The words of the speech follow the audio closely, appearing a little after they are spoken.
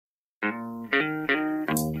Oh,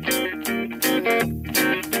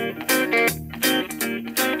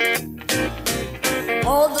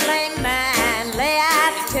 the lame man lay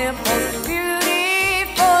at the temple's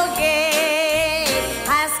beautiful gate,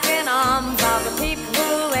 asking alms of the people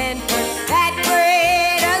who enter that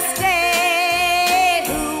great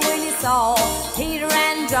estate. Who, when he saw Peter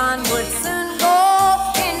and John, would soon go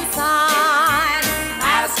inside,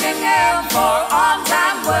 asking them for alms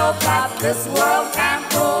and wealth that this world can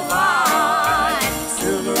provide.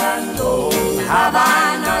 Silver and gold have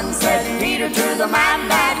I none, said Peter to the man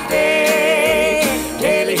that day.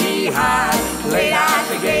 Daily he had laid at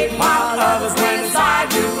the gate while others went inside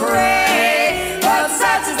to pray. But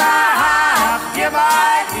such as I have, give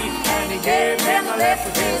I thee. And he gave him a lift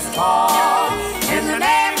with his paw. In the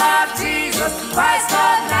name of Jesus Christ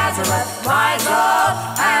of Nazareth, rise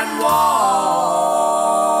up and walk.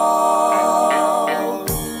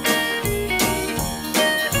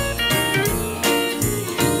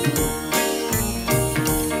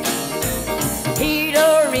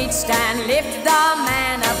 Peter reached and lifted the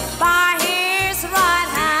man up by his right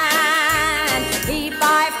hand. He,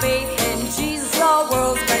 by faith in Jesus, the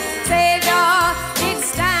world's great Savior, did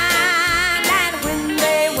stand. And when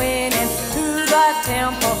they went into the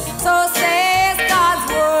temple, so says God's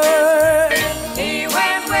word, he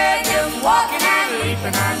went with him, walking and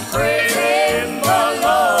leaping and praising the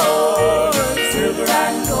Lord. Silver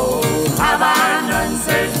and gold have I none,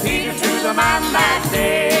 said Peter to the man that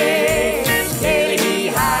day. Daily he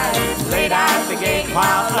had laid at the gate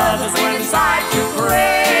while others went inside to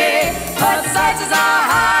pray. But such as I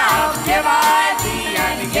have, give I thee.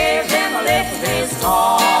 And he gave him a lift with his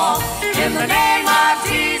tongue. In the name of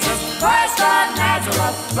Jesus Christ of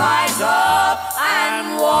Nazareth, rise up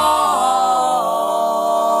and walk.